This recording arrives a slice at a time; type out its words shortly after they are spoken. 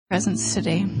Presence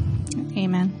today.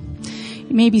 Amen.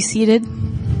 You may be seated.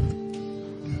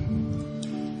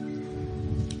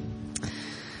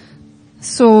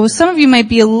 So some of you might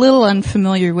be a little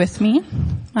unfamiliar with me.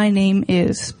 My name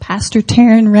is Pastor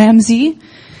Taryn Ramsey.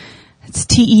 It's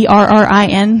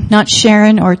Terrin, not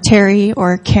Sharon or Terry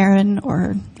or Karen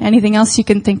or anything else you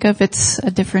can think of. It's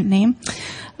a different name.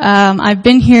 I've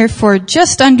been here for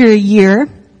just under a year,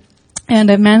 and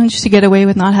I've managed to get away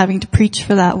with not having to preach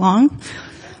for that long.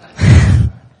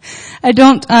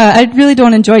 I really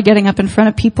don't enjoy getting up in front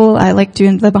of people. I like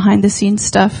doing the behind the scenes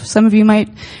stuff. Some of you might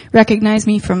recognize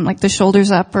me from like the shoulders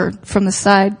up or from the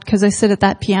side because I sit at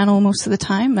that piano most of the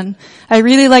time, and I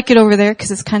really like it over there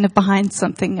because it's kind of behind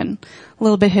something and a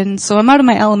little bit hidden. So I'm out of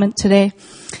my element today.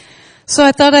 So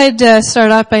I thought I'd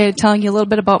start off by telling you a little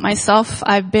bit about myself.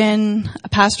 I've been a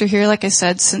pastor here, like I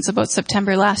said, since about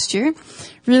September last year.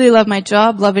 Really love my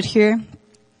job, love it here.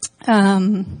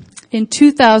 In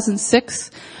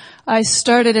 2006, I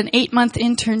started an 8-month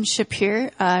internship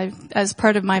here. As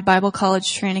part of my Bible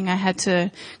college training, I had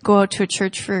to go out to a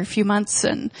church for a few months,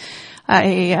 and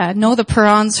I know the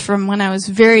Perrons from when I was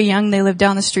very young. They lived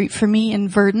down the street from me in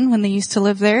Verdun when they used to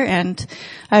live there, and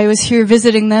I was here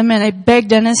visiting them, and I begged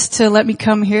Dennis to let me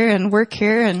come here and work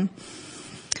here, and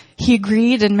he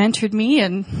agreed and mentored me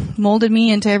and molded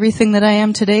me into everything that I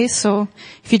am today. So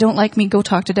if you don't like me, go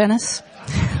talk to Dennis.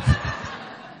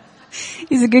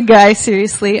 He's a good guy,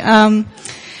 seriously. So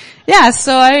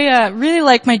I really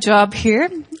like my job here.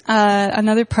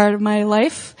 Another part of my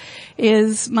life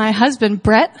is my husband,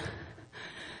 Brett.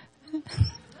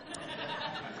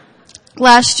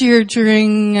 Last year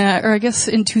during, or I guess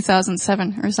in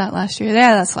 2007, or is that last year?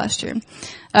 Yeah, that's last year.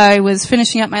 I was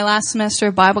finishing up my last semester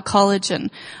of Bible college, and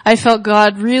I felt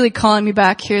God really calling me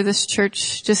back here. This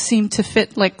church just seemed to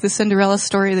fit like the Cinderella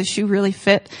story. The shoe really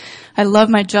fit. I love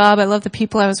my job. I love the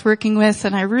people I was working with,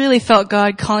 and I really felt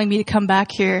God calling me to come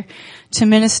back here to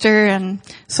minister. And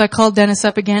so I called Dennis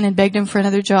up again and begged him for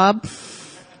another job.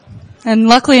 And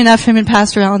luckily enough, him and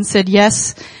Pastor Allen said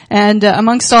yes. And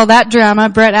amongst all that drama,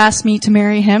 Brett asked me to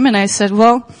marry him, and I said,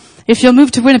 well, if you'll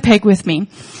move to Winnipeg with me.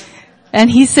 And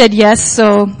he said yes.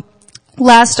 So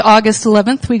last August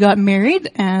 11th, we got married,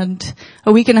 and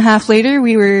a week and a half later,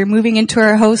 we were moving into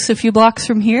our house a few blocks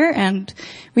from here, and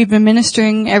we've been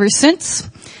ministering ever since.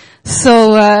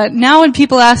 So now when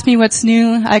people ask me what's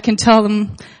new, I can tell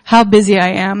them how busy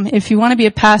I am. If you want to be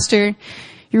a pastor,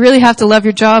 you really have to love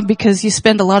your job because you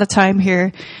spend a lot of time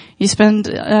here. You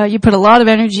put a lot of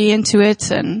energy into it,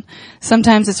 and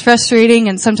sometimes it's frustrating,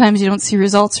 and sometimes you don't see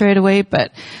results right away,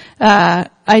 but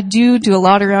I do a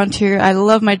lot around here. I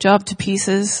love my job to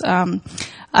pieces.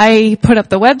 I put up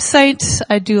the website.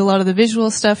 I do a lot of the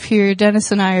visual stuff here.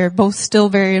 Dennis and I are both still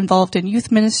very involved in youth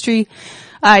ministry.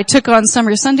 I took on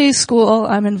summer Sunday school.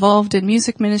 I'm involved in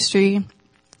music ministry.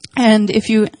 And if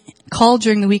you call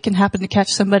during the week and happen to catch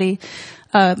somebody,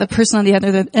 the person on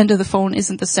the end of the phone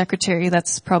isn't the secretary.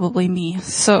 That's probably me.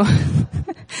 So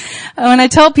when I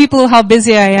tell people how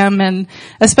busy I am, and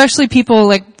especially people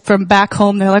like from back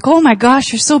home, they're like, oh my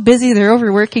gosh, you're so busy. They're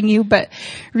overworking you. But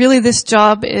really this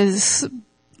job is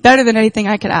better than anything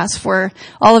I could ask for.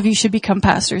 All of you should become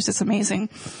pastors. It's amazing.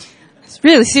 It's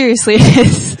really, seriously, it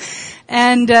is.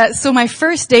 And so my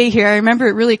first day here, I remember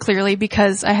it really clearly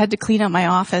because I had to clean up my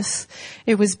office.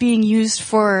 It was being used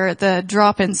for the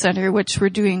drop-in center, which we're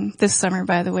doing this summer,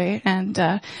 by the way.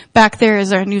 And back there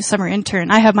is our new summer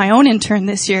intern. I have my own intern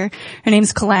this year. Her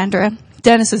name's Calandra.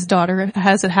 Dennis's daughter,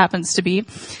 as it happens to be.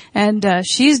 And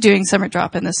she's doing summer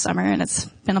drop-in this summer, and it's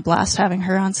been a blast having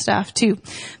her on staff too.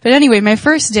 But anyway, my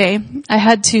first day, I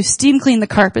had to steam clean the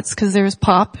carpets because there was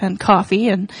pop and coffee,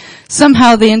 and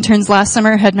somehow the interns last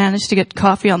summer had managed to get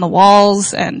coffee on the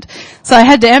walls, and so I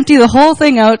had to empty the whole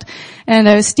thing out, and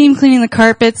I was steam cleaning the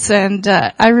carpets, and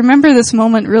I remember this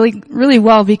moment really, really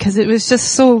well because it was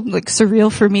just so like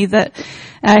surreal for me that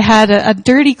I had a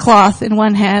dirty cloth in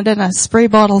one hand and a spray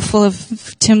bottle full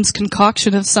of Tim's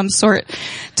concoction of some sort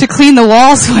to clean the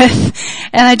walls with.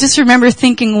 And I just remember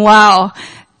thinking, wow,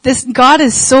 this God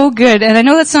is so good. And I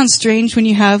know that sounds strange when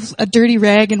you have a dirty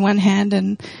rag in one hand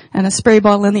and a spray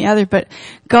bottle in the other, but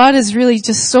God is really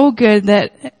just so good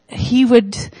that He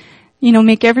would,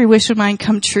 make every wish of mine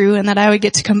come true, and that I would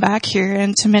get to come back here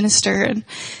and to minister. And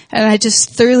I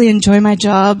just thoroughly enjoy my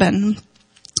job, and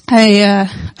I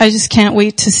just can't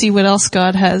wait to see what else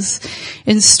God has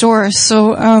in store.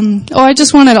 So, I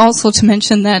just wanted also to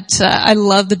mention that, I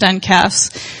love the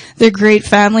Duncalfs. They're a great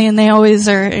family, and they always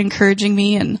are encouraging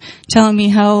me and telling me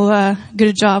how, good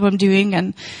a job I'm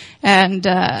doing,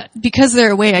 and because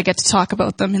they're away, I get to talk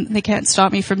about them, and they can't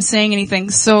stop me from saying anything.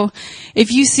 So,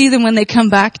 if you see them when they come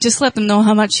back, just let them know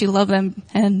how much you love them,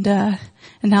 and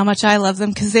how much I love them,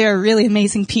 because they are really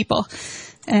amazing people.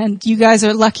 And you guys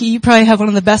are lucky. You probably have one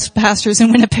of the best pastors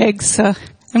in Winnipeg, and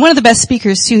one of the best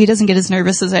speakers too. He doesn't get as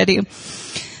nervous as I do.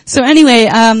 So anyway,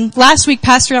 last week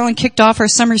Pastor Allen kicked off our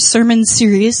summer sermon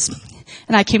series,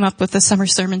 and I came up with the summer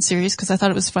sermon series because I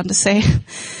thought it was fun to say.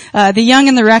 The Young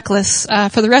and the Reckless.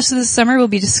 For the rest of the summer, we'll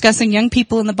be discussing young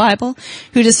people in the Bible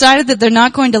who decided that they're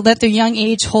not going to let their young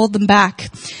age hold them back.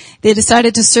 They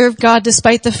decided to serve God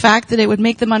despite the fact that it would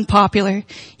make them unpopular,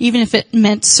 even if it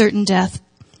meant certain death.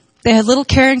 They had little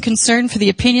care and concern for the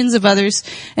opinions of others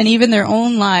and even their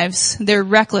own lives. They're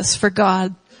reckless for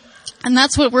God. And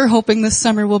that's what we're hoping this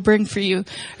summer will bring for you.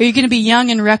 Are you going to be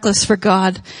young and reckless for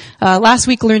God? Last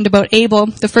week learned about Abel,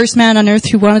 the first man on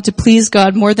earth who wanted to please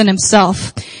God more than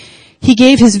himself. He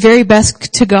gave his very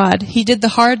best to God. He did the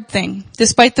hard thing,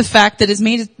 despite the fact that it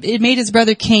made his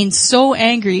brother Cain so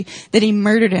angry that he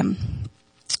murdered him.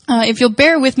 If you'll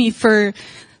bear with me for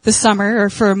the summer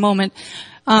or for a moment,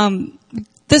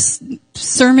 this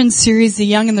sermon series, The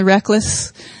Young and the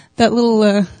Reckless, that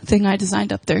little thing I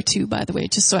designed up there too, by the way,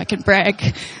 just so I can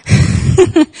brag.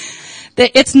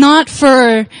 It's not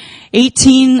for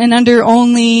 18 and under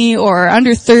only, or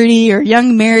under 30, or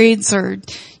young marrieds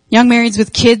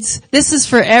with kids. This is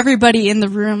for everybody in the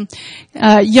room.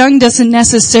 Young doesn't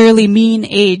necessarily mean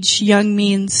age. Young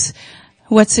means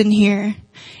what's in here.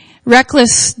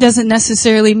 Reckless doesn't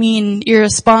necessarily mean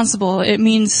irresponsible. It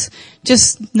means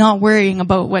just not worrying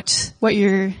about what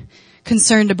you're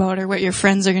concerned about, or what your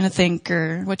friends are going to think,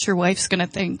 or what your wife's going to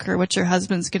think, or what your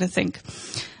husband's going to think.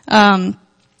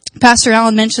 Pastor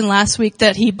Allen mentioned last week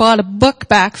that he bought a book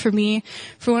back for me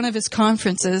for one of his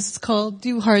conferences. It's called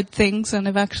Do Hard Things, and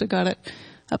I've actually got it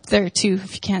up there too,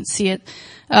 if you can't see it.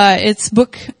 It's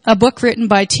a book written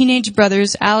by teenage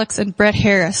brothers Alex and Brett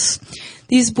Harris.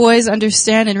 These boys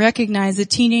understand and recognize that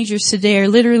teenagers today are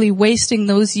literally wasting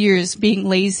those years being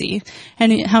lazy.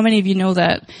 And how many of you know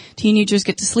that? Teenagers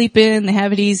get to sleep in, they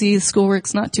have it easy,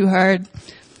 schoolwork's not too hard.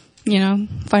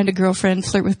 Find a girlfriend,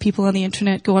 flirt with people on the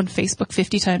internet, go on Facebook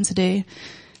 50 times a day.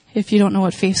 If you don't know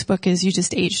what Facebook is, you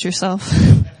just aged yourself.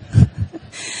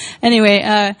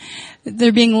 Anyway,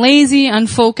 they're being lazy,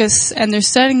 unfocused, and they're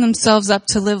setting themselves up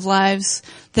to live lives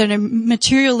that are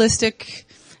materialistic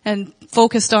and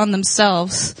focused on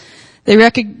themselves. The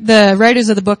writers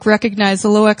of the book recognize the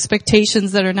low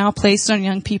expectations that are now placed on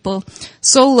young people,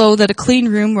 so low that a clean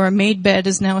room or a made bed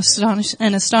is now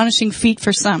an astonishing feat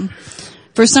for some.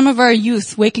 For some of our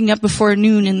youth, waking up before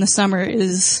noon in the summer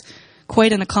is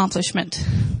quite an accomplishment.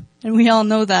 And we all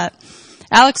know that.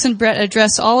 Alex and Brett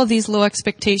address all of these low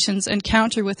expectations and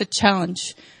counter with a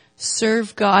challenge.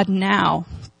 Serve God now.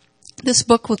 This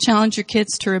book will challenge your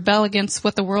kids to rebel against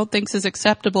what the world thinks is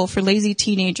acceptable for lazy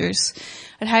teenagers.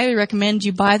 I'd highly recommend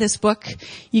you buy this book.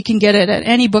 You can get it at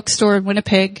any bookstore in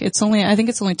Winnipeg. I think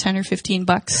it's only 10 or 15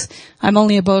 bucks. I'm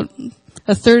only about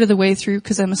a third of the way through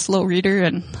because I'm a slow reader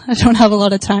and I don't have a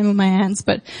lot of time on my hands.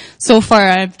 But so far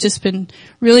I've just been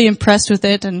really impressed with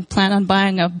it and plan on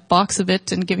buying a box of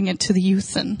it and giving it to the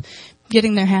youth and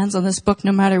getting their hands on this book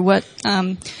no matter what.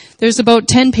 There's about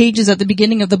 10 pages at the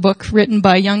beginning of the book written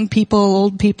by young people,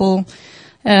 old people,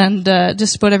 and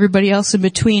just about everybody else in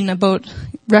between about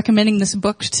recommending this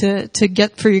book to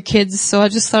get for your kids. So I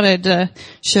just thought I'd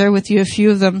share with you a few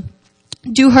of them.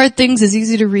 Do Hard Things is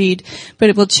easy to read, but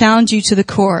it will challenge you to the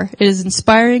core. It is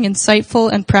inspiring,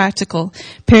 insightful, and practical.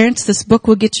 Parents, this book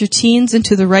will get your teens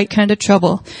into the right kind of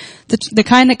trouble. The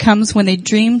kind that comes when they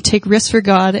dream, take risks for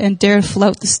God, and dare to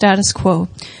flout the status quo.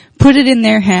 Put it in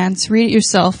their hands. Read it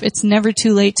yourself. It's never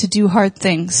too late to do hard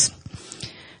things.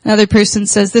 Another person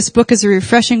says, this book is a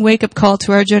refreshing wake-up call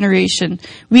to our generation.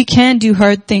 We can do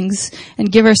hard things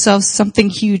and give ourselves something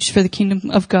huge for the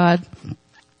kingdom of God.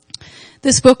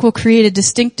 This book will create a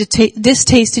distinct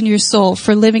distaste in your soul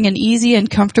for living an easy and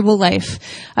comfortable life.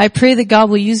 I pray that God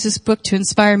will use this book to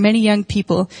inspire many young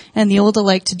people and the old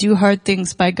alike to do hard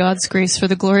things by God's grace for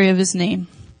the glory of His name.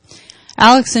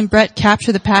 Alex and Brett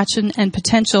capture the passion and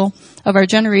potential of our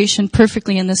generation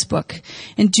perfectly in this book.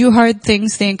 In Do Hard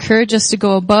Things, they encourage us to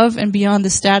go above and beyond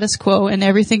the status quo in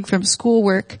everything from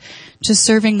schoolwork to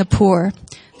serving the poor.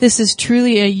 This is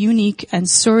truly a unique and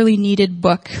sorely needed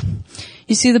book.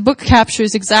 You see, the book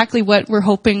captures exactly what we're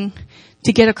hoping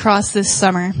to get across this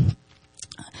summer.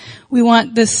 We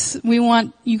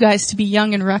want you guys to be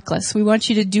young and reckless. We want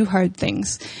you to do hard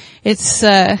things. It's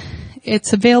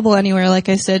available anywhere, like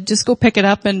I said. Just go pick it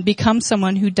up and become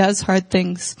someone who does hard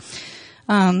things.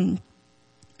 The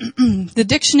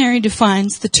dictionary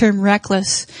defines the term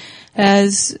reckless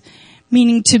as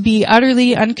meaning to be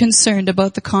utterly unconcerned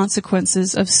about the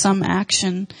consequences of some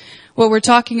action. What we're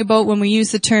talking about when we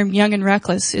use the term young and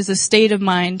reckless is a state of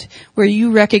mind where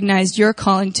you recognize your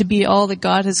calling to be all that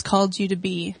God has called you to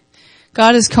be.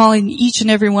 God is calling each and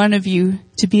every one of you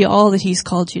to be all that He's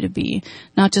called you to be,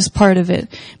 not just part of it.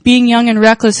 Being young and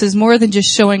reckless is more than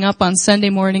just showing up on Sunday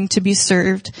morning to be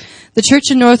served. The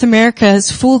church in North America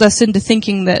has fooled us into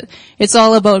thinking that it's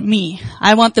all about me.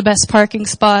 I want the best parking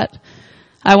spot.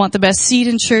 I want the best seat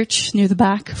in church, near the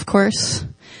back, of course.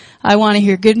 I want to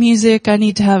hear good music. I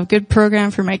need to have a good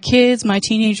program for my kids. My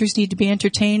teenagers need to be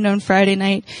entertained on Friday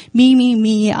night.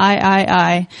 Me,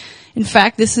 I. In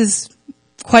fact, this is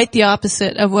quite the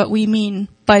opposite of what we mean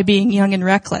by being young and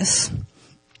reckless.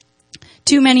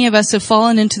 Too many of us have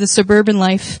fallen into the suburban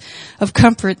life of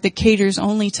comfort that caters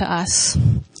only to us.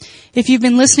 If you've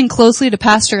been listening closely to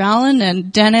Pastor Allen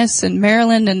and Dennis and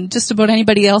Marilyn and just about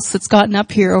anybody else that's gotten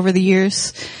up here over the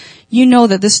years, you know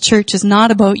that this church is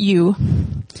not about you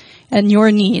and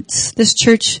your needs. This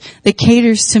church that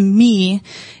caters to me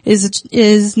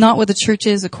is not what the church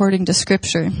is according to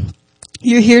Scripture.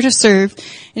 You're here to serve,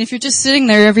 and if you're just sitting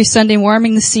there every Sunday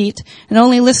warming the seat and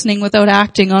only listening without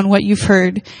acting on what you've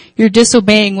heard, you're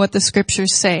disobeying what the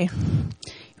Scriptures say.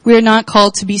 We are not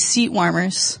called to be seat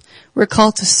warmers. We're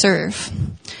called to serve.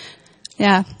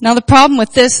 Yeah. Now the problem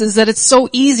with this is that it's so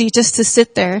easy just to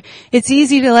sit there. It's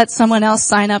easy to let someone else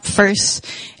sign up first.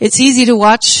 It's easy to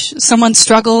watch someone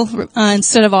struggle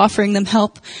instead of offering them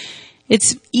help.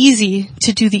 It's easy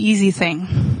to do the easy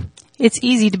thing. It's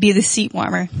easy to be the seat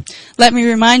warmer. Let me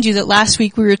remind you that last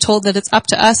week we were told that it's up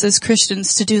to us as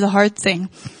Christians to do the hard thing.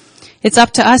 It's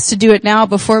up to us to do it now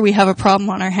before we have a problem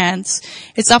on our hands.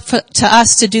 It's up to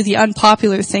us to do the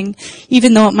unpopular thing,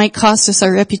 even though it might cost us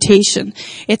our reputation.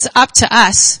 It's up to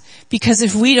us, because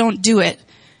if we don't do it,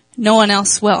 no one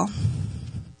else will.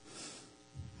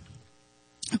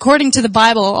 According to the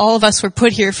Bible, all of us were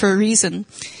put here for a reason.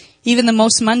 Even the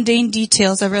most mundane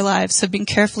details of our lives have been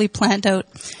carefully planned out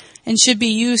and should be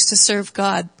used to serve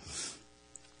God.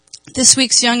 This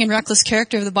week's young and reckless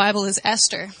character of the Bible is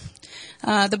Esther.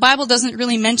 The Bible doesn't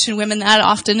really mention women that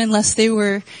often unless they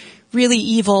were really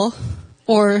evil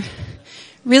or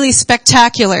really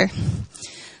spectacular.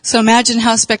 So imagine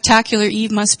how spectacular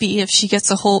Esther must be if she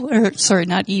gets a whole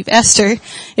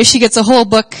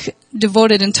book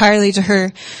devoted entirely to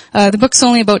her. The book's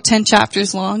only about 10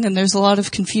 chapters long, and there's a lot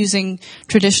of confusing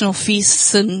traditional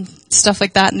feasts and stuff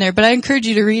like that in there. But I encourage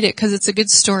you to read it because it's a good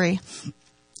story.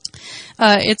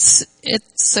 It's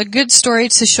a good story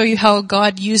to show you how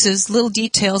God uses little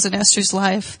details in Esther's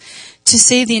life to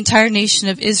save the entire nation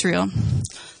of Israel.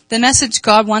 The message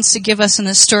God wants to give us in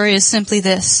this story is simply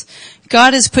this: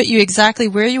 God has put you exactly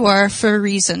where you are for a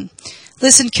reason.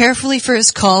 Listen carefully for His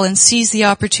call and seize the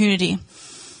opportunity.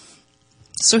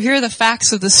 So here are the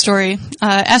facts of the story.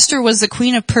 Esther was the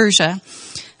queen of Persia.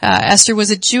 Esther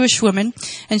was a Jewish woman,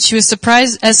 and she was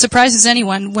surprised as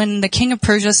anyone when the king of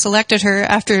Persia selected her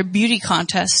after a beauty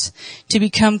contest to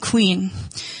become queen.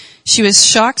 She was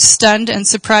shocked, stunned, and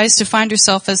surprised to find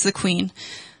herself as the queen.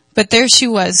 But there she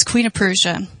was, queen of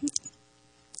Persia.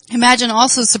 Imagine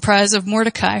also the surprise of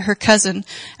Mordecai, her cousin,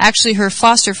 actually her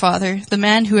foster father, the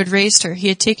man who had raised her. He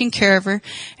had taken care of her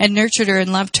and nurtured her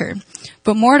and loved her.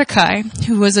 But Mordecai,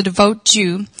 who was a devout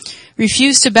Jew,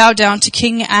 refused to bow down to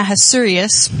King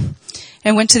Ahasuerus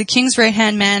and went to the king's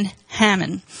right-hand man,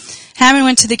 Haman. Haman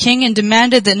went to the king and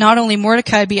demanded that not only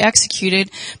Mordecai be executed,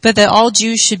 but that all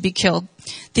Jews should be killed.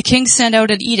 The king sent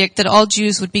out an edict that all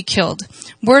Jews would be killed.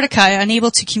 Mordecai, unable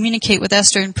to communicate with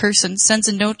Esther in person, sends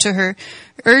a note to her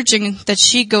urging that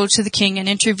she go to the king and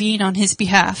intervene on his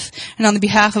behalf and on the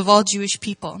behalf of all Jewish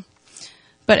people.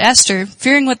 But Esther,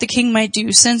 fearing what the king might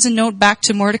do, sends a note back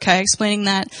to Mordecai explaining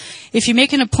that if you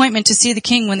make an appointment to see the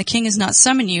king when the king has not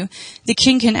summoned you, the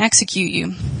king can execute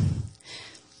you.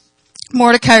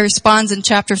 Mordecai responds in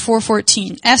chapter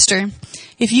 4:14, Esther,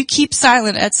 if you keep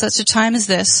silent at such a time as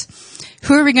this,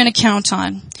 who are we going to count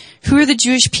on? Who are the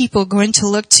Jewish people going to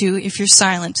look to if you're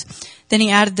silent? Then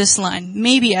he added this line,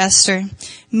 maybe Esther,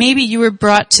 maybe you were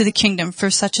brought to the kingdom for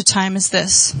such a time as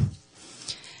this.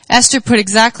 God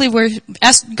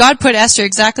put Esther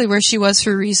exactly where she was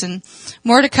for a reason.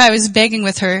 Mordecai was begging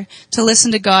with her to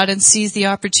listen to God and seize the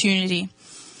opportunity.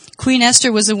 Queen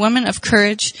Esther was a woman of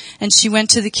courage, and she went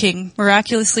to the king.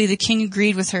 Miraculously, the king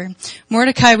agreed with her.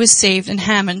 Mordecai was saved, and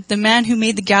Haman, the man who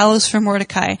made the gallows for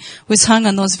Mordecai, was hung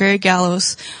on those very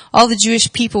gallows. All the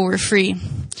Jewish people were free.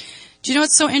 Do you know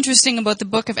what's so interesting about the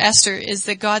book of Esther is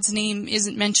that God's name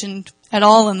isn't mentioned at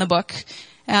all in the book.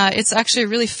 It's actually a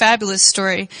really fabulous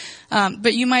story.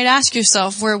 But you might ask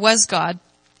yourself, where was God?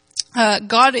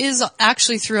 God is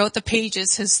actually throughout the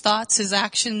pages, his thoughts, his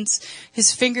actions,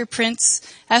 his fingerprints.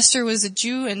 Esther was a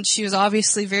Jew, and she was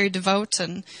obviously very devout,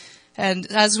 and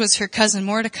as was her cousin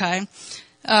Mordecai.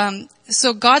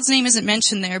 So God's name isn't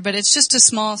mentioned there, but it's just a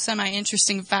small,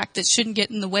 semi-interesting fact that shouldn't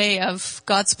get in the way of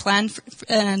God's plan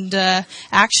and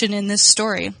action in this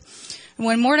story.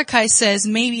 When Mordecai says,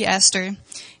 maybe Esther,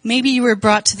 maybe you were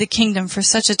brought to the kingdom for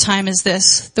such a time as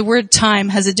this, the word time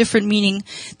has a different meaning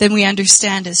than we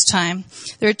understand as time.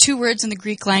 There are two words in the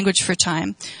Greek language for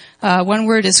time. One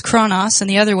word is chronos and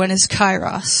the other one is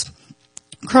kairos.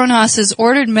 Chronos is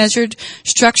ordered, measured,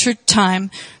 structured time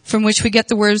from which we get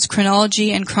the words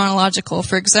chronology and chronological.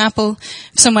 For example,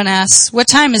 if someone asks, what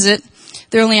time is it?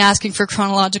 They're only asking for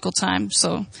chronological time.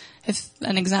 So if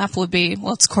an example would be,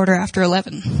 well, it's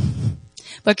 11:15.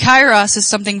 But kairos is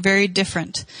something very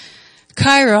different.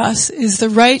 Kairos is the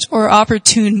right or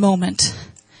opportune moment.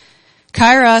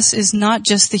 Kairos is not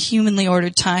just the humanly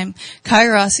ordered time.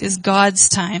 Kairos is God's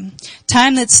time.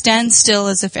 Time that stands still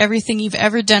as if everything you've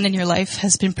ever done in your life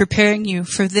has been preparing you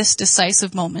for this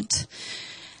decisive moment.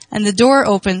 And the door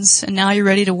opens, and now you're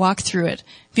ready to walk through it.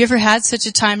 Have you ever had such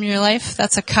a time in your life?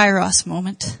 That's a kairos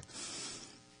moment.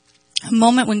 A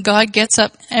moment when God gets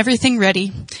up, everything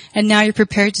ready, and now you're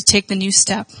prepared to take the new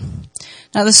step.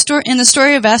 Now in the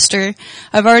story of Esther,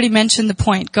 I've already mentioned the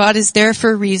point. God is there for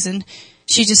a reason.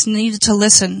 She just needed to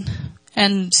listen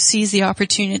and seize the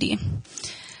opportunity.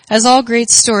 As all great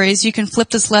stories, you can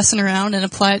flip this lesson around and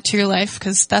apply it to your life,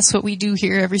 because that's what we do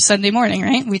here every Sunday morning,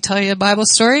 right? We tell you a Bible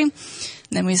story, and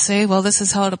then we say, well, this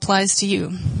is how it applies to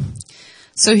you.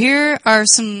 So here are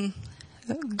some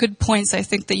good points I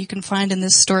think that you can find in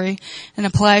this story and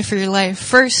apply for your life.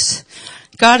 First,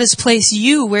 God has placed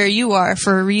you where you are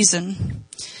for a reason.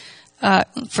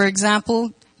 For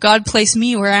example, God placed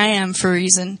me where I am for a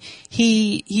reason.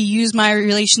 He used my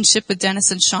relationship with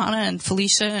Dennis and Shauna and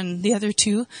Felicia and the other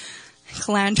two,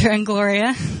 Calandra and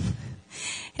Gloria,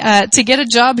 to get a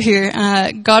job here.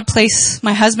 God placed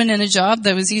my husband in a job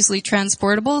that was easily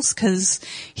transportable because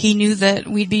he knew that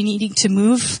we'd be needing to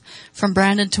move from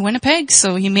Brandon to Winnipeg,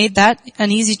 so he made that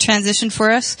an easy transition for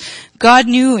us. God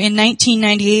knew in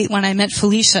 1998 when I met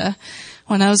Felicia,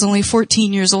 when I was only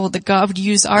 14 years old, that God would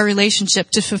use our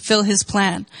relationship to fulfill his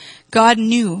plan. God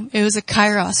knew it was a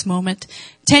kairos moment.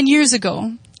 10 years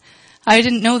ago, I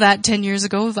didn't know that 10 years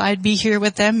ago. I'd be here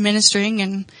with them ministering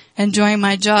and enjoying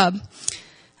my job.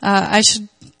 I should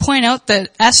point out that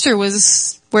Esther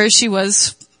was where she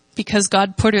was because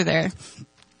God put her there.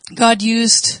 God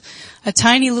used a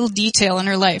tiny little detail in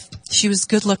her life. She was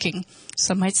good looking.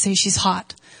 Some might say she's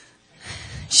hot.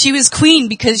 She was queen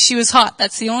because she was hot.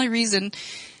 That's the only reason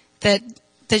that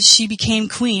she became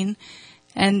queen.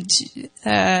 And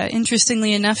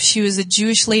interestingly enough, she was a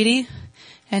Jewish lady,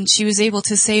 and she was able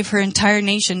to save her entire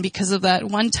nation because of that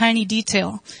one tiny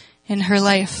detail in her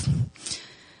life.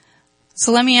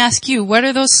 So let me ask you, what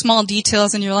are those small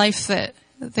details in your life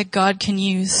that God can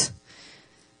use?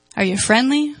 Are you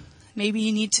friendly? Maybe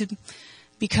you need to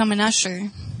become an usher.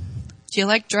 Do you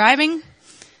like driving?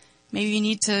 Maybe you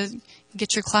need to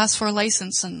get your Class 4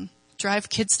 license and drive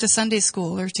kids to Sunday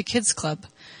school or to kids club.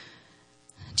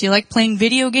 Do you like playing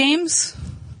video games?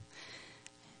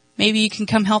 Maybe you can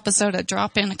come help us out at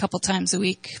Drop-In a couple times a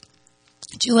week.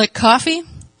 Do you like coffee?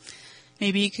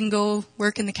 Maybe you can go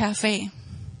work in the cafe.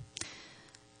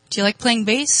 Do you like playing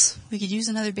bass? We could use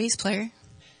another bass player.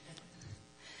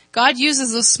 God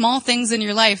uses those small things in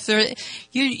your life.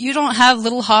 You don't have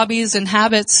little hobbies and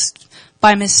habits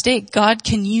by mistake. God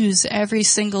can use every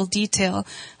single detail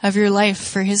of your life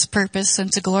for his purpose and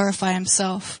to glorify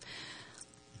himself.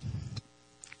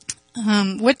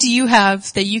 What do you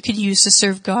have that you could use to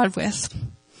serve God with?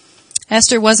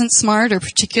 Esther wasn't smart or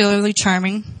particularly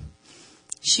charming.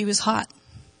 She was hot.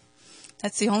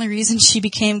 That's the only reason she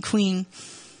became queen.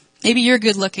 Maybe you're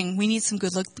good looking. We need some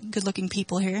good looking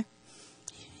people here.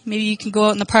 Maybe you can go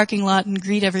out in the parking lot and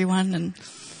greet everyone, and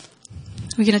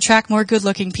we can attract more good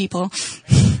looking people.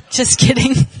 Just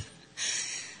kidding.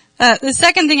 The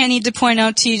second thing I need to point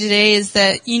out to you today is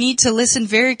that you need to listen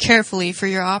very carefully for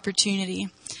your opportunity.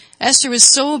 Esther was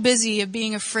so busy of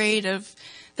being afraid of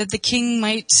that the king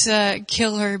might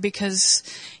kill her because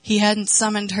he hadn't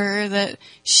summoned her, that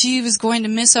she was going to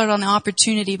miss out on the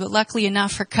opportunity. But luckily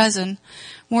enough, her cousin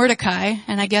Mordecai,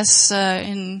 and I guess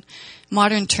in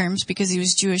modern terms, because he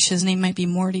was Jewish, his name might be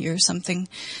Morty or something.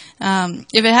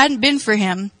 If it hadn't been for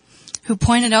him, who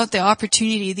pointed out the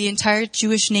opportunity, the entire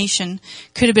Jewish nation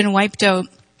could have been wiped out.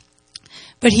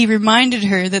 But he reminded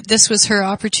her that this was her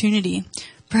opportunity.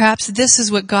 Perhaps this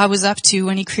is what God was up to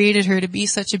when he created her to be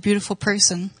such a beautiful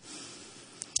person.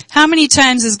 How many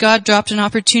times has God dropped an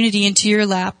opportunity into your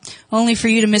lap only for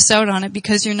you to miss out on it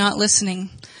because you're not listening?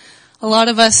 A lot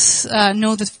of us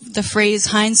know the phrase,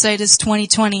 hindsight is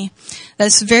 20/20.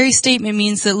 This very statement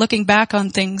means that looking back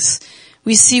on things,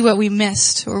 we see what we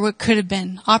missed or what could have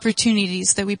been,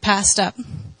 opportunities that we passed up.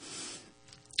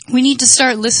 We need to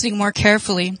start listening more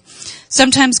carefully.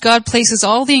 Sometimes God places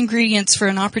all the ingredients for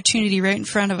an opportunity right in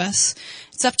front of us.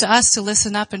 It's up to us to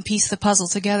listen up and piece the puzzle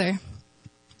together.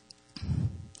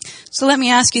 So let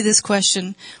me ask you this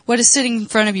question. What is sitting in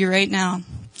front of you right now?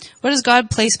 What has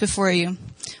God placed before you?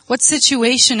 What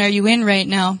situation are you in right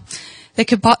now that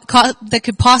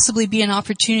could possibly be an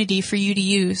opportunity for you to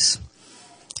use?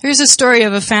 Here's a story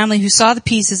of a family who saw the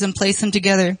pieces and placed them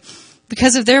together.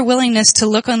 Because of their willingness to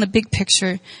look on the big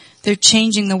picture, they're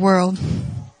changing the world.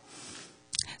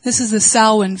 This is the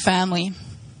Salwin family.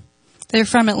 They're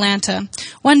from Atlanta.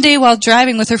 One day while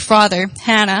driving with her father,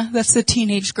 Hannah, that's the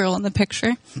teenage girl in the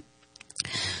picture,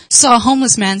 saw a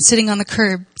homeless man sitting on the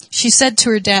curb. She said to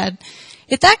her dad,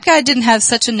 "If that guy didn't have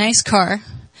such a nice car,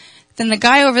 then the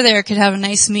guy over there could have a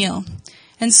nice meal."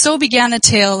 And so began the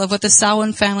tale of what the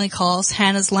Salwin family calls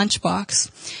Hannah's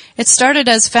lunchbox. It started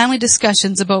as family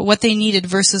discussions about what they needed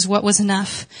versus what was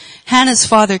enough. Hannah's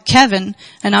father, Kevin,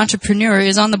 an entrepreneur,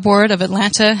 is on the board of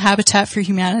Atlanta Habitat for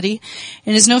Humanity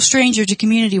and is no stranger to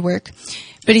community work.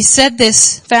 But he said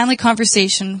this family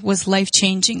conversation was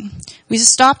life-changing. We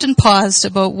just stopped and paused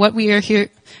about what we are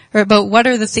here, or about what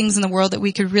are the things in the world that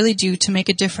we could really do to make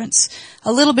a difference,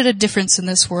 a little bit of difference in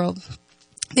this world.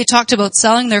 They talked about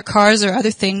selling their cars or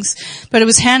other things, but it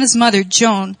was Hannah's mother,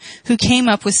 Joan, who came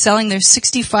up with selling their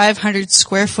 6,500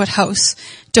 square foot house,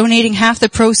 donating half the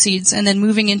proceeds, and then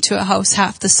moving into a house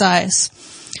half the size.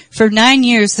 For 9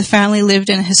 years, the family lived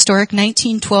in a historic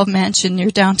 1912 mansion near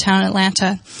downtown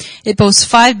Atlanta. It boasts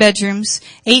 5 bedrooms,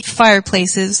 8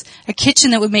 fireplaces, a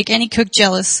kitchen that would make any cook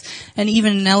jealous, and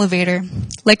even an elevator.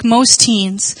 Like most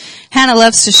teens, Hannah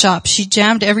loves to shop. She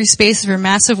jammed every space of her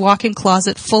massive walk-in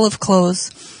closet full of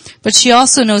clothes. But she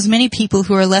also knows many people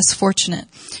who are less fortunate.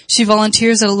 She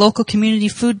volunteers at a local community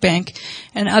food bank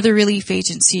and other relief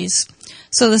agencies.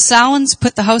 So the Salwins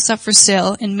put the house up for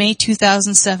sale in May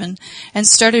 2007 and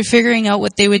started figuring out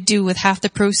what they would do with half the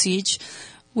proceeds,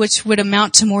 which would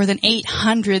amount to more than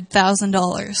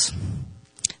 $800,000.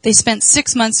 They spent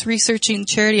 6 months researching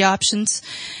charity options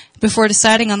before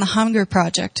deciding on the Hunger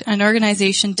Project, an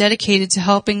organization dedicated to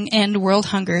helping end world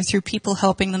hunger through people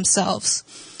helping themselves.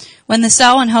 When the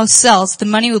Salwin house sells, the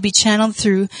money will be channeled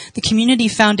through the Community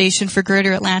Foundation for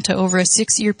Greater Atlanta over a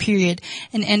 6-year period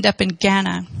and end up in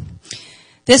Ghana.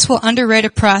 This will underwrite a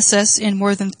process in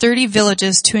more than 30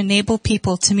 villages to enable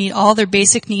people to meet all their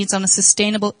basic needs on a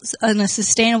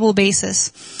sustainable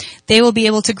basis. They will be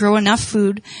able to grow enough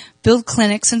food, build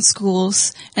clinics and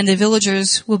schools, and the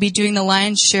villagers will be doing the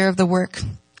lion's share of the work.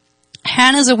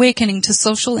 Hannah's awakening to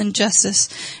social injustice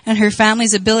and her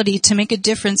family's ability to make a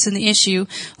difference in the issue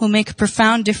will make a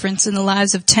profound difference in the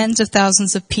lives of tens of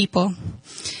thousands of people.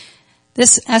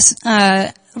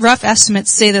 Rough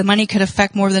estimates say the money could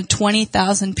affect more than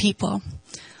 20,000 people,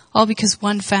 all because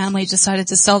one family decided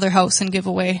to sell their house and give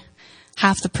away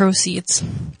half the proceeds.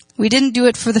 "We didn't do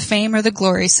it for the fame or the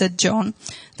glory," said Joan,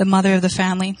 the mother of the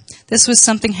family. This was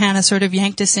something Hannah sort of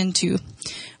yanked us into.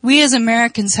 We as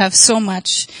Americans have so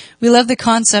much. We love the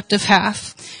concept of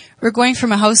half. We're going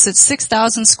from a house that's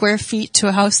 6,000 square feet to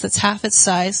a house that's half its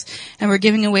size, and we're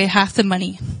giving away half the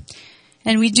money.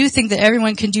 And we do think that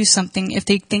everyone can do something if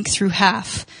they think through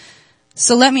half.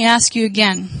 So let me ask you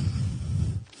again.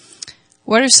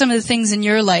 What are some of the things in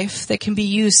your life that can be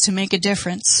used to make a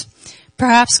difference?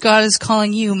 Perhaps God is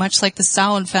calling you, much like the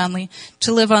Salwin family,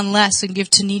 to live on less and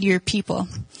give to needier people.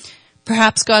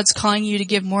 Perhaps God's calling you to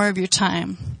give more of your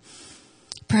time.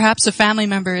 Perhaps a family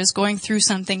member is going through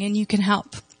something and you can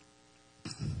help.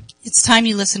 It's time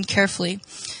you listen carefully.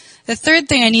 The third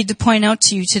thing I need to point out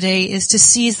to you today is to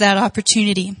seize that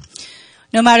opportunity.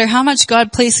 No matter how much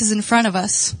God places in front of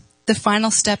us, the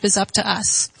final step is up to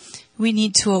us. We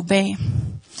need to obey.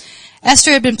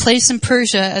 Esther had been placed in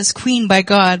Persia as queen by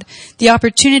God. The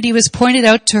opportunity was pointed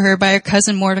out to her by her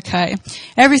cousin Mordecai.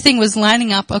 Everything was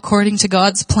lining up according to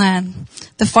God's plan.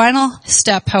 The final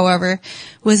step, however,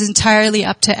 was entirely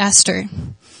up to Esther.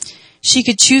 She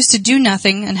could choose to do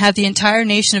nothing and have the entire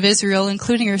nation of Israel,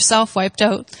 including herself, wiped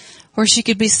out, Or she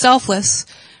could be selfless,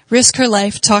 risk her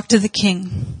life, talk to the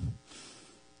king.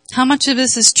 How much of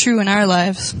this is true in our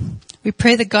lives? We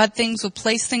pray that God will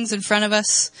place things in front of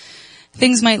us.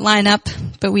 Things might line up,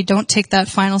 but we don't take that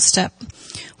final step.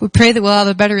 We pray that we'll have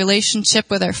a better relationship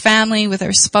with our family, with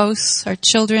our spouse, our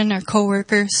children, our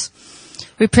coworkers.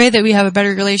 We pray that we have a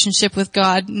better relationship with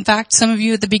God. In fact, some of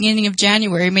you at the beginning of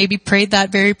January maybe prayed that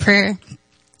very prayer.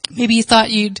 Maybe you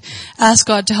thought you'd ask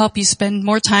God to help you spend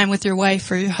more time with your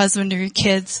wife or your husband or your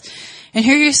kids. And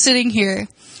here you're sitting here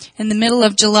in the middle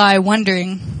of July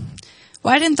wondering,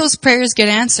 why didn't those prayers get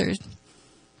answered?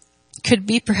 Could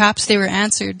be perhaps they were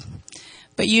answered,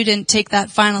 but you didn't take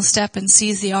that final step and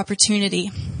seize the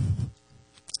opportunity.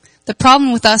 The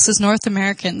problem with us as North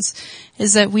Americans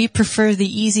is that we prefer the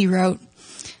easy route.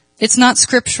 It's not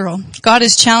scriptural. God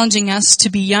is challenging us to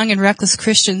be young and reckless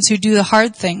Christians who do the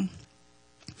hard thing.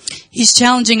 He's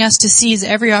challenging us to seize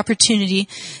every opportunity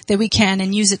that we can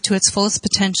and use it to its fullest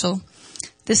potential.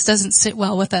 This doesn't sit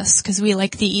well with us because we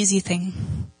like the easy thing.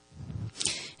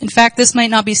 In fact, this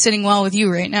might not be sitting well with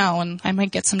you right now, and I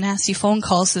might get some nasty phone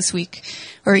calls this week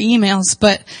or emails,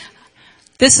 but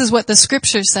this is what the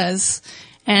scripture says.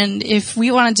 And if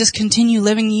we want to just continue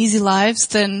living easy lives,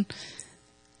 then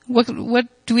what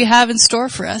do we have in store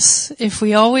for us? If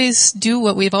we always do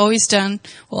what we've always done,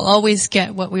 we'll always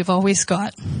get what we've always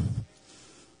got.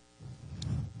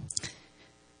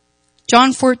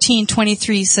 John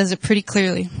 14:23 says it pretty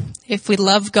clearly. If we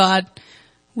love God,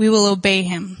 we will obey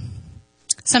Him.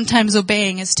 Sometimes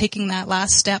obeying is taking that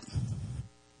last step.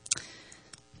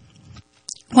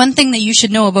 One thing that you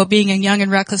should know about being a young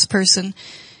and reckless person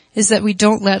is that we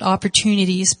don't let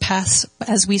opportunities pass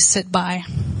as we sit by.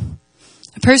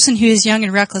 A person who is young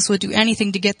and reckless will do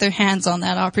anything to get their hands on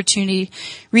that opportunity,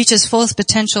 reach its fullest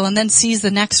potential, and then seize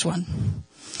the next one.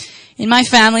 In my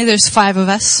family, there's 5 of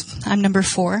us. I'm number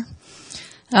 4.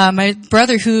 My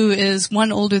brother, who is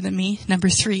 1 older than me, number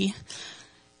 3,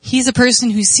 he's a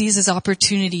person who seizes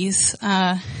opportunities.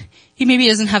 He maybe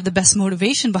doesn't have the best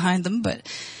motivation behind them, but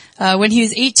when he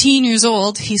was 18 years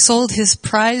old, he sold his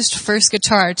prized first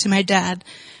guitar to my dad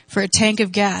for a tank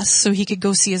of gas so he could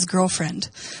go see his girlfriend.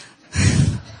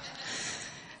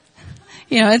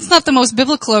 It's not the most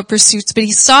biblical of pursuits, but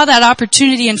he saw that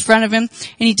opportunity in front of him,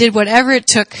 and he did whatever it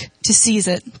took to seize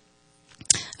it.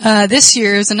 This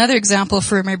year is another example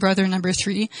for my brother, number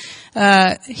 3.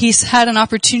 He's had an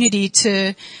opportunity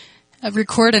to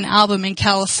record an album in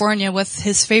California with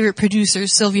his favorite producer,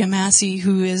 Sylvia Massey,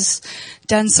 who has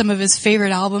done some of his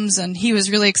favorite albums, and he was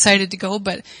really excited to go,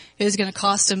 but it was going to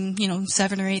cost him,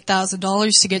 $7,000 or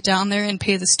 $8,000 to get down there and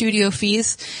pay the studio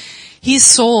fees. He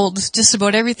sold just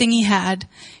about everything he had.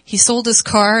 He sold his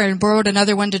car and borrowed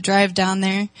another one to drive down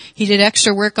there. He did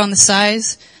extra work on the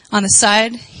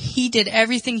side. He did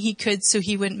everything he could so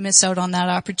he wouldn't miss out on that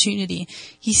opportunity.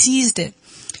 He seized it.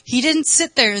 He didn't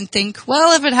sit there and think,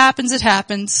 well, if it happens, it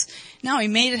happens. No, he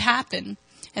made it happen.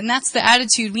 And that's the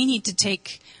attitude we need to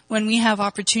take when we have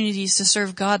opportunities to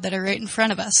serve God that are right in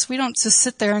front of us. We don't just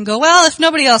sit there and go, well, if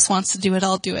nobody else wants to do it,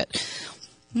 I'll do it.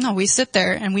 No, we sit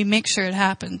there and we make sure it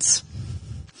happens.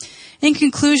 In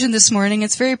conclusion this morning,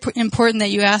 it's very important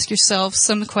that you ask yourself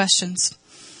some questions.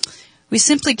 We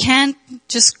simply can't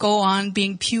just go on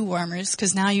being pew warmers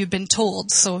because now you've been told.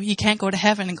 So you can't go to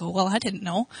heaven and go, well, I didn't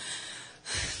know.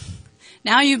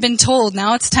 Now you've been told.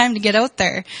 Now it's time to get out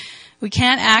there. We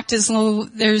can't act as though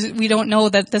we don't know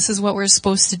that this is what we're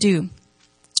supposed to do.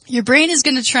 Your brain is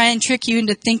going to try and trick you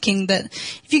into thinking that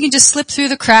if you can just slip through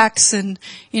the cracks and,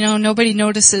 nobody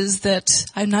notices that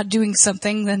I'm not doing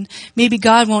something, then maybe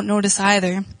God won't notice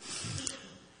either.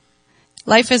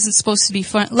 Life isn't supposed to be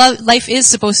fun. Life is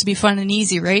supposed to be fun and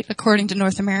easy, right? According to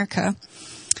North America.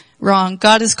 Wrong.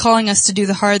 God is calling us to do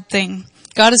the hard thing.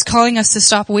 God is calling us to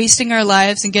stop wasting our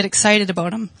lives and get excited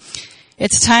about them.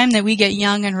 It's time that we get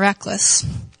young and reckless.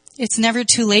 It's never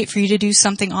too late for you to do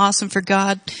something awesome for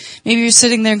God. Maybe you're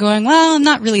sitting there going, well, I'm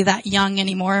not really that young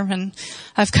anymore, and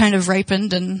I've kind of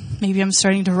ripened, and maybe I'm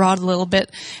starting to rot a little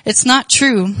bit. It's not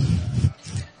true.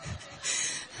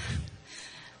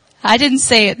 I didn't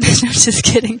say it. I'm just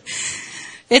kidding.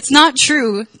 It's not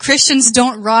true. Christians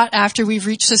don't rot after we've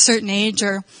reached a certain age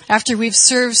or after we've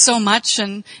served so much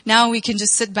and now we can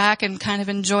just sit back and kind of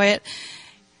enjoy it.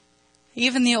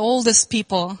 Even the oldest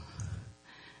people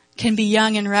can be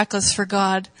young and reckless for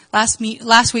God. Last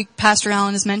week, Pastor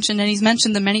Allen has mentioned, and he's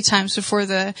mentioned them many times before,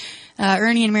 the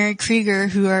Ernie and Mary Krieger,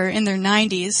 who are in their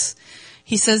 90s.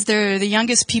 He says they're the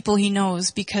youngest people he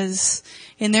knows because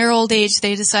in their old age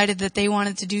they decided that they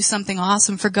wanted to do something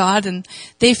awesome for God, and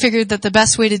they figured that the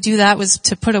best way to do that was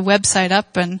to put a website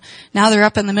up, and now they're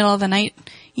up in the middle of the night,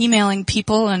 emailing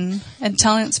people and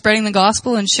spreading the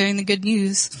gospel and sharing the good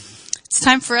news. It's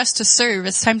time for us to serve.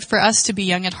 It's time for us to be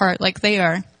young at heart like they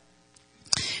are.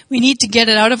 We need to get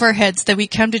it out of our heads that we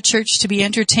come to church to be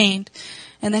entertained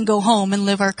and then go home and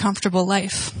live our comfortable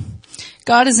life.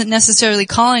 God isn't necessarily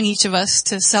calling each of us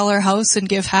to sell our house and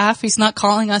give half. He's not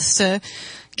calling us to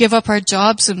give up our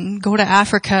jobs and go to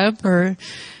Africa or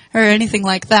anything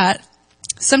like that.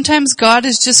 Sometimes God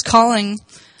is just calling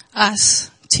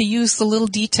us to use the little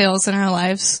details in our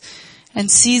lives and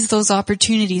seize those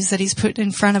opportunities that He's put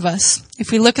in front of us.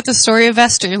 If we look at the story of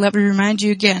Esther, let me remind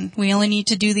you again, we only need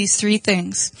to do these 3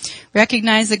 things.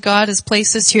 Recognize that God has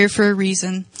placed us here for a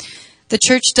reason. The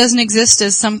church doesn't exist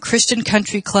as some Christian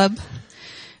country club.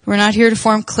 We're not here to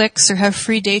form cliques or have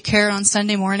free daycare on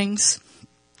Sunday mornings.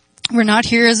 We're not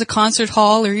here as a concert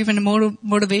hall or even a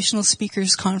motivational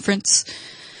speakers conference.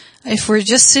 If we're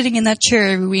just sitting in that chair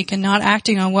every week and not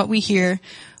acting on what we hear,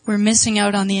 we're missing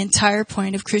out on the entire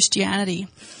point of Christianity.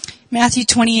 Matthew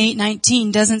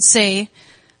 28:19 doesn't say,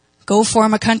 go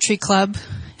form a country club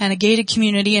and a gated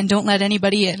community and don't let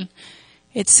anybody in.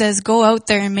 It says, go out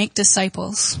there and make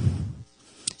disciples.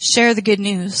 Share the good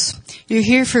news. You're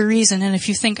here for a reason, and if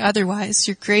you think otherwise,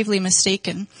 you're gravely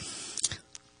mistaken.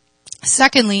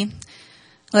 Secondly,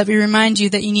 let me remind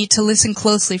you that you need to listen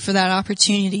closely for that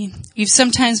opportunity. You've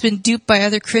sometimes been duped by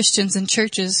other Christians and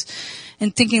churches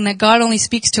in thinking that God only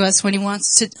speaks to us when He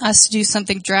wants us to do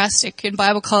something drastic. In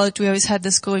Bible college, we always had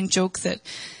this going joke that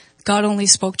God only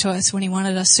spoke to us when He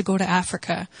wanted us to go to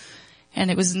Africa.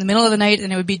 And it was in the middle of the night,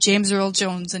 and it would be James Earl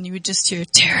Jones, and you would just hear,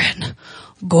 Taryn,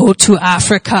 go to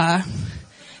Africa.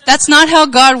 That's not how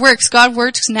God works. God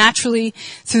works naturally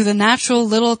through the natural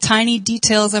little tiny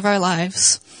details of our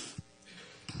lives.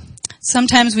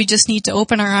 Sometimes we just need to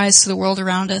open our eyes to the world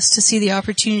around us to see the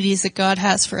opportunities that God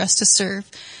has for us to serve,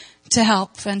 to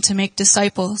help, and to make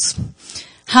disciples.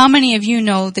 How many of you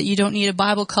know that you don't need a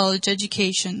Bible college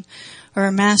education or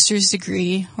a master's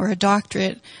degree or a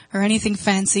doctorate or anything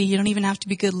fancy? You don't even have to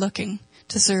be good looking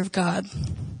to serve God.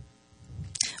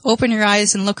 Open your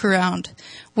eyes and look around.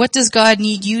 What does God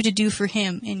need you to do for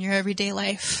Him in your everyday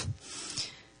life?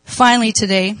 Finally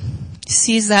today,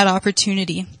 seize that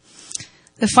opportunity.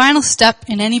 The final step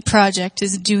in any project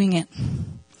is doing it.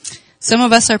 Some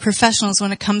of us are professionals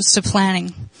when it comes to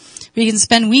planning. We can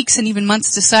spend weeks and even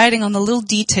months deciding on the little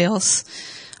details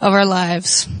of our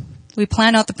lives. We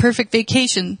plan out the perfect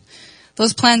vacation.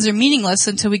 Those plans are meaningless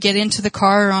until we get into the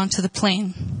car or onto the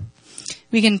plane.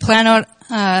 We can plan out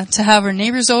to have our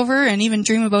neighbors over and even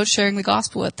dream about sharing the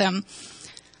gospel with them.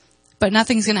 But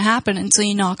nothing's going to happen until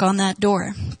you knock on that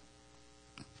door.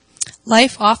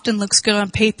 Life often looks good on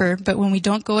paper, but when we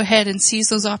don't go ahead and seize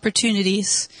those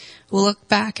opportunities, we'll look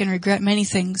back and regret many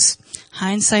things.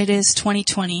 Hindsight is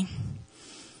 20/20.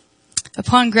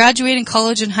 Upon graduating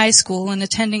college and high school and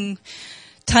attending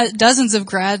dozens of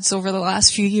grads over the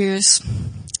last few years,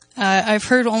 I've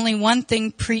heard only one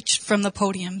thing preached from the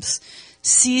podiums.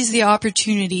 Seize the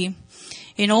opportunity.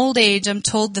 In old age, I'm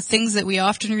told the things that we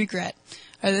often regret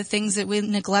are the things that we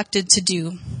neglected to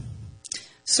do.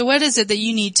 So what is it that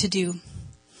you need to do?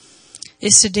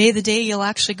 Is today the day you'll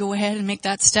actually go ahead and make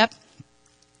that step?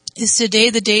 Is today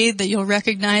the day that you'll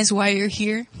recognize why you're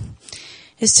here?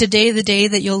 Is today the day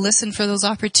that you'll listen for those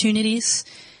opportunities?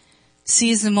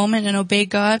 Seize the moment and obey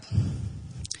God?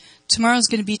 Tomorrow's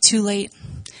going to be too late.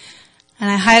 And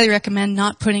I highly recommend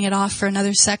not putting it off for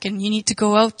another second. You need to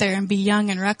go out there and be young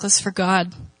and reckless for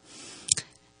God.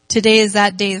 Today is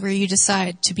that day where you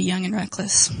decide to be young and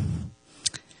reckless.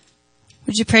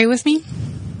 Would you pray with me?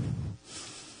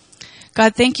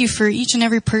 God, thank you for each and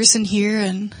every person here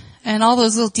and all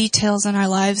those little details in our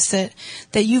lives that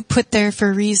you put there for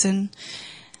a reason.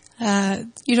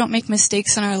 You don't make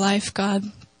mistakes in our life, God.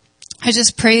 I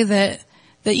just pray that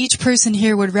each person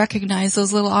here would recognize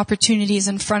those little opportunities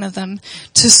in front of them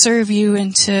to serve you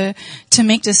and to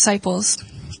make disciples.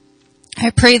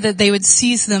 I pray that they would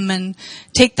seize them and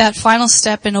take that final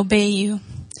step and obey you.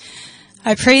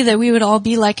 I pray that we would all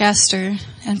be like Esther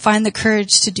and find the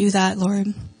courage to do that,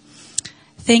 Lord.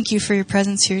 Thank you for your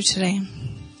presence here today.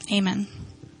 Amen.